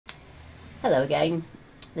Hello again,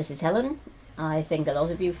 this is Helen. I think a lot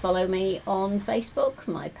of you follow me on Facebook.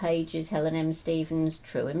 My page is Helen M Stevens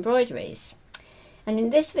True Embroideries. And in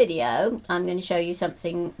this video, I'm going to show you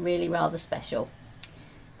something really rather special.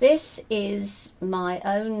 This is my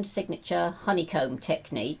own signature honeycomb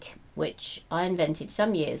technique, which I invented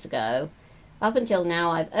some years ago. Up until now,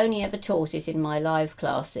 I've only ever taught it in my live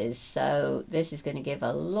classes, so this is going to give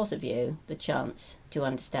a lot of you the chance to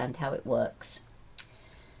understand how it works.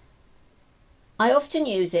 I often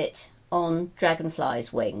use it on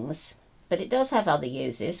dragonflies' wings, but it does have other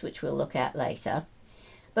uses, which we'll look at later.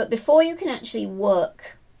 But before you can actually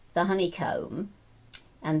work the honeycomb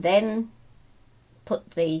and then put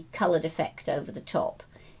the coloured effect over the top,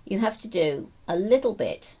 you have to do a little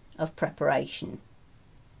bit of preparation.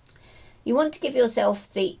 You want to give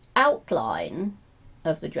yourself the outline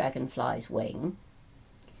of the dragonfly's wing,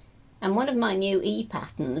 and one of my new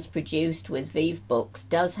e-patterns produced with Vivebooks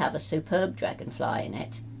does have a superb dragonfly in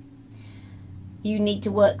it. You need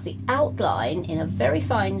to work the outline in a very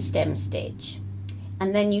fine stem stitch,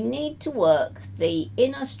 and then you need to work the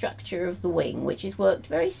inner structure of the wing, which is worked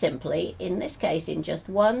very simply, in this case in just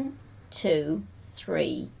 1, 2,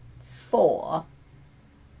 3, 4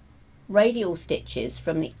 radial stitches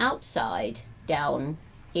from the outside down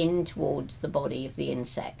in towards the body of the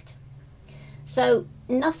insect. So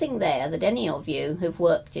nothing there that any of you who've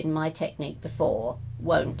worked in my technique before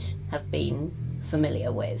won't have been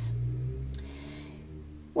familiar with.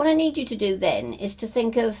 What I need you to do then is to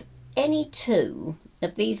think of any two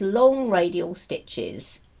of these long radial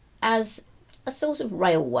stitches as a sort of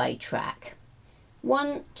railway track.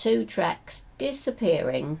 1, 2 tracks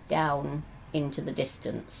disappearing down into the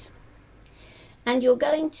distance. And you're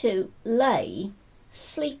going to lay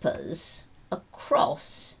sleepers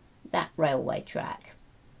across that railway track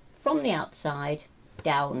from the outside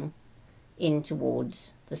down in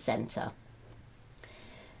towards the centre.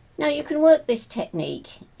 Now you can work this technique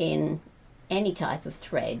in any type of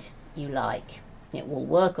thread you like. It will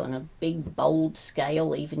work on a big bold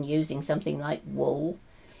scale, even using something like wool.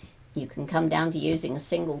 You can come down to using a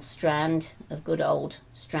single strand of good old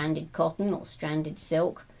stranded cotton or stranded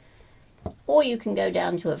silk, or you can go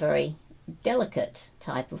down to a very delicate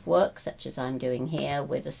type of work, such as I'm doing here,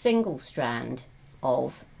 with a single strand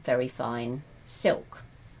of very fine silk.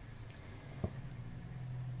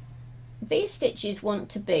 These stitches want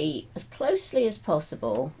to be as closely as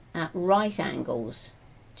possible at right angles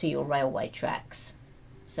to your railway tracks.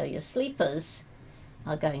 So your sleepers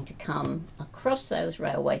are going to come across those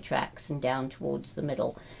railway tracks and down towards the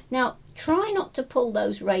middle. Now try not to pull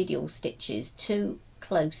those radial stitches too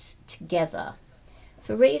close together,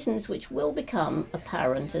 for reasons which will become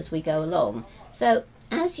apparent as we go along. So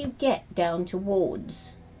as you get down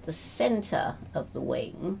towards the centre of the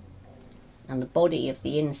wing and the body of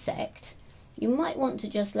the insect, you might want to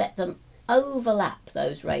just let them overlap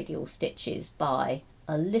those radial stitches by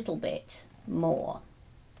a little bit more.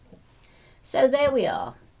 So there we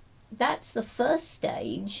are. That's the first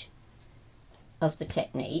stage of the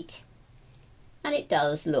technique, and it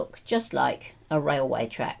does look just like a railway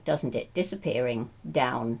track, doesn't it? Disappearing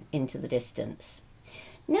down into the distance.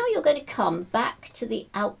 Now you're going to come back to the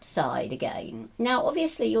outside again. Now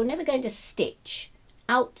obviously you're never going to stitch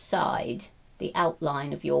outside the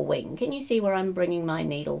outline of your wing. Can you see where I'm bringing my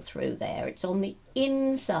needle through there? It's on the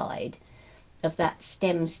inside of that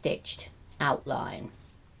stem stitched outline.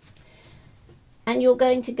 And you're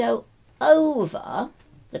going to go over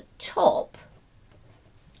the top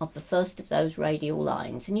of the first of those radial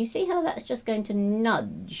lines, and you see how that's just going to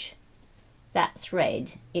nudge that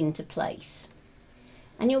thread into place.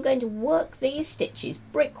 And you're going to work these stitches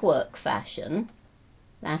brickwork fashion,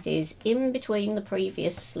 that is in between the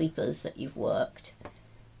previous sleepers that you've worked,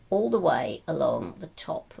 all the way along the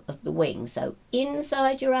top of the wing. So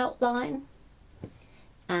inside your outline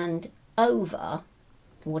and over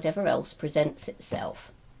whatever else presents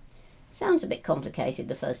itself. Sounds a bit complicated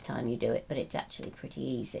the first time you do it, but it's actually pretty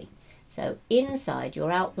easy. So inside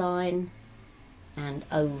your outline and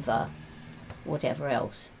over whatever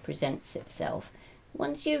else presents itself.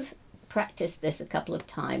 Once you've practiced this a couple of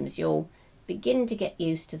times, you'll begin to get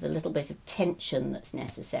used to the little bit of tension that's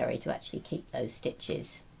necessary to actually keep those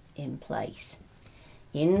stitches in place.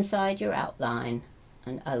 Inside your outline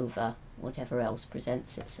and over whatever else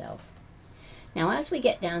presents itself. Now as we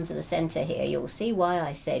get down to the centre here, you'll see why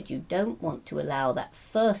I said you don't want to allow that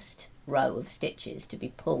first row of stitches to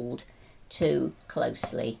be pulled too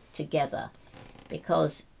closely together,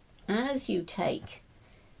 because as you take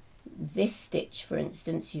this stitch, for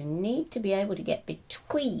instance, you need to be able to get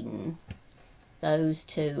between those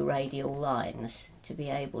two radial lines to be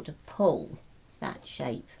able to pull that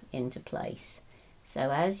shape into place.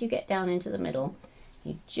 So as you get down into the middle,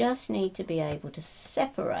 you just need to be able to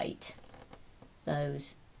separate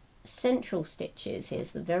those central stitches.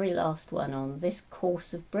 Here's the very last one on this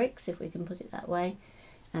course of bricks, if we can put it that way,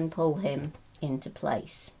 and pull him into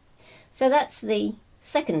place. So that's the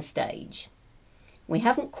second stage. We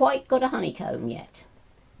haven't quite got a honeycomb yet,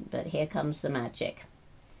 but here comes the magic.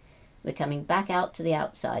 We're coming back out to the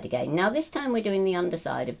outside again. Now this time we're doing the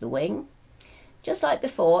underside of the wing. Just like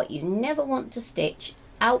before, you never want to stitch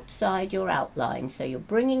outside your outline, so you're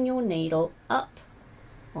bringing your needle up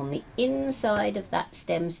on the inside of that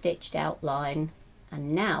stem stitched outline,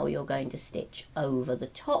 and now you're going to stitch over the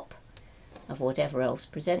top of whatever else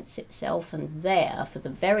presents itself, and there, for the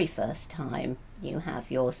very first time, you have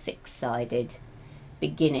your six-sided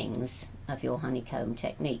beginnings of your honeycomb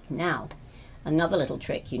technique. Now, another little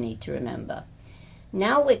trick you need to remember.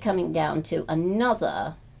 Now we're coming down to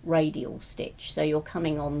another radial stitch. So you're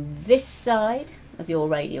coming on this side of your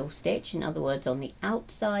radial stitch, in other words on the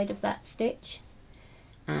outside of that stitch,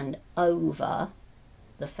 and over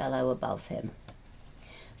the fellow above him.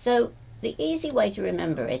 So the easy way to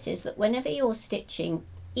remember it is that whenever you're stitching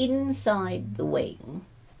inside the wing,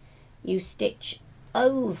 you stitch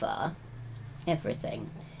over everything.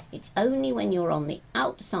 It's only when you're on the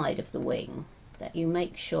outside of the wing that you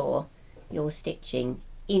make sure you're stitching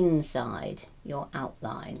inside your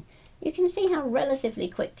outline. You can see how relatively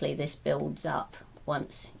quickly this builds up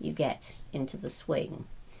once you get into the swing.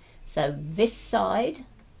 So this side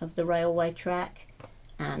of the railway track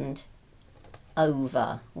and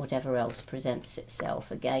over whatever else presents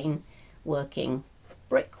itself, again working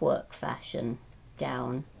brickwork fashion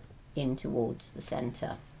down in towards the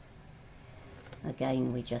centre.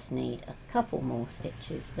 Again, we just need a couple more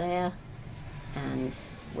stitches there and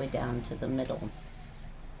we're down to the middle.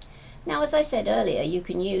 Now, as I said earlier, you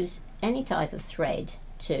can use any type of thread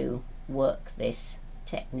to work this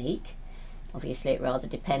technique. Obviously it rather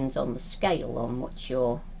depends on the scale on what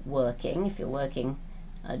you're working. If you're working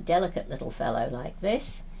a delicate little fellow like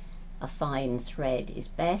this, a fine thread is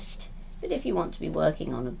best, but if you want to be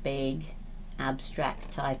working on a big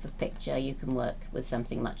abstract type of picture, you can work with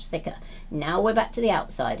something much thicker. Now we're back to the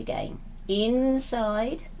outside again,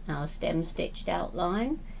 inside our stem stitched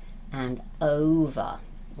outline and over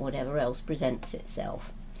whatever else presents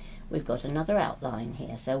itself. We've got another outline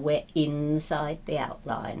here, so we're inside the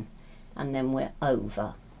outline and then we're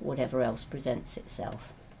over whatever else presents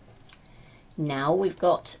itself. Now we've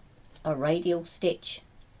got a radial stitch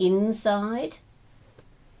inside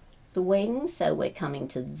the wing, so we're coming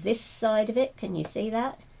to this side of it, can you see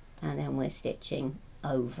that? And then we're stitching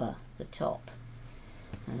over the top.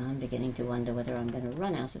 And I'm beginning to wonder whether I'm going to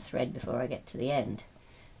run out of thread before I get to the end.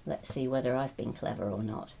 Let's see whether I've been clever or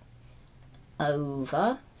not.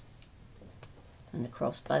 Over and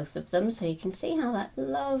across both of them, so you can see how that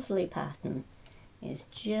lovely pattern is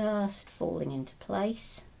just falling into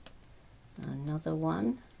place. Another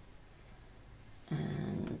one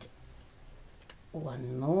and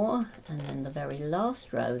one more, and then the very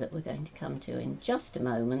last row that we're going to come to in just a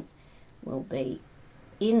moment will be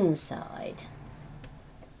inside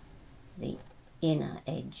the inner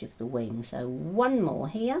edge of the wing. So one more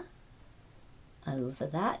here over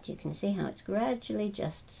that. You can see how it's gradually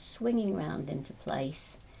just swinging round into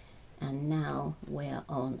place, and now we're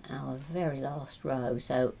on our very last row.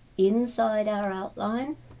 So inside our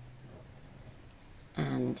outline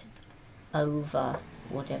and over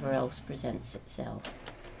whatever else presents itself.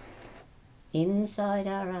 Inside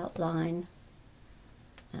our outline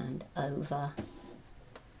and over,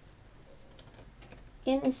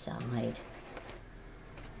 inside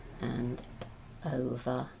and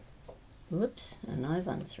over. Whoops, and I've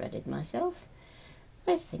unthreaded myself.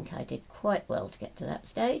 I think I did quite well to get to that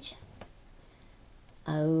stage.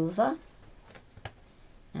 Over,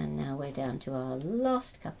 and now we're down to our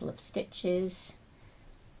last couple of stitches.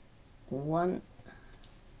 One,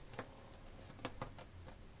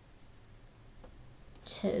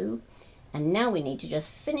 two, and now we need to just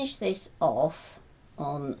finish this off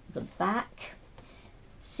on the back.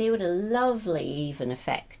 See what a lovely even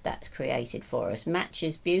effect that's created for us.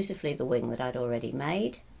 Matches beautifully the wing that I'd already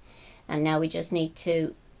made. And now we just need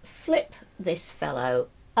to flip this fellow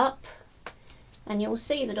up, and you'll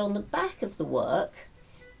see that on the back of the work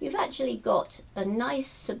you've actually got a nice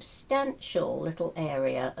substantial little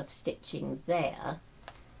area of stitching there,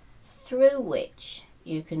 through which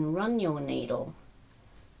you can run your needle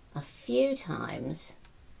a few times.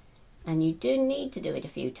 And you do need to do it a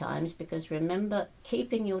few times because remember,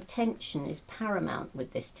 keeping your tension is paramount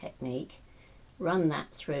with this technique. Run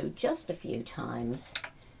that through just a few times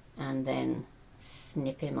and then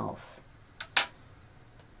snip him off.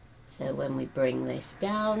 So when we bring this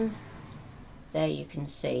down, there you can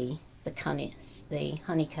see the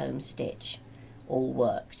honeycomb stitch all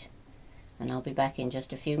worked. And I'll be back in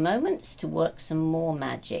just a few moments to work some more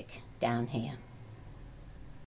magic down here.